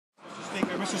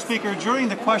Mr. Speaker, during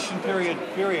the question period,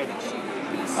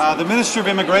 the Minister of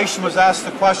Immigration was asked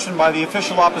the question by the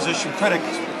official opposition critic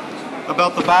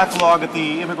about the backlog at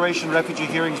the Immigration Refugee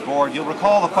Hearings Board. You'll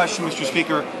recall the question, Mr.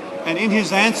 Speaker, and in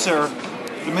his answer,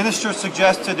 the Minister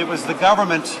suggested it was the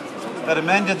government that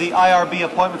amended the IRB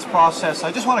appointments process.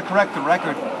 I just want to correct the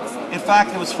record. In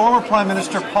fact, it was former Prime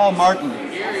Minister Paul Martin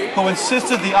who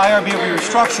insisted the IRB be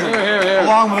restructured,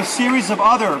 along with a series of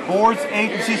other boards,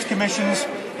 agencies, commissions,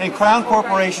 and Crown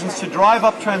corporations to drive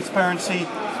up transparency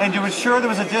and to ensure there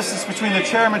was a distance between the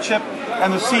chairmanship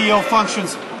and the CEO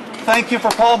functions. Thank you for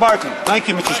Paul Martin. Thank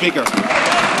you, Mr. Speaker.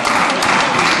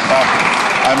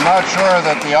 I'm not sure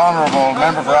that the honourable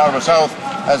member for Ottawa South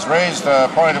has raised a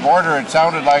point of order. It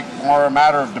sounded like more a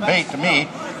matter of debate to me.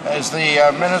 Is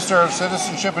the Minister of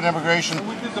Citizenship and Immigration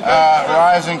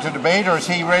rising to debate, or is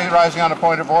he rising on a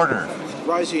point of order?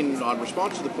 Rising on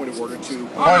response to the point of order to...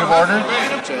 Point of order?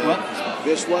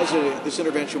 This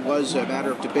intervention was a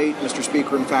matter of debate, Mr.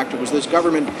 Speaker. In fact, it was this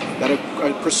government that,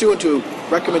 pursuant to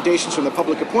recommendations from the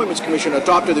Public Appointments Commission,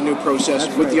 adopted the new process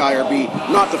with the IRB,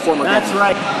 not the former government. That's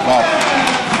right. Well,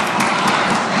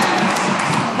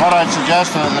 what I'd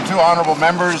suggest to the two honourable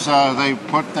members, they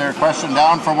put their question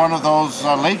down for one of those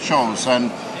late shows and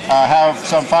have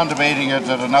some fun debating it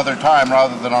at another time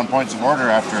rather than on points of order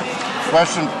after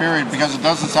question period, because it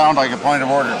doesn't sound like a point of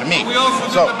order to me. We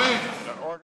also did debate.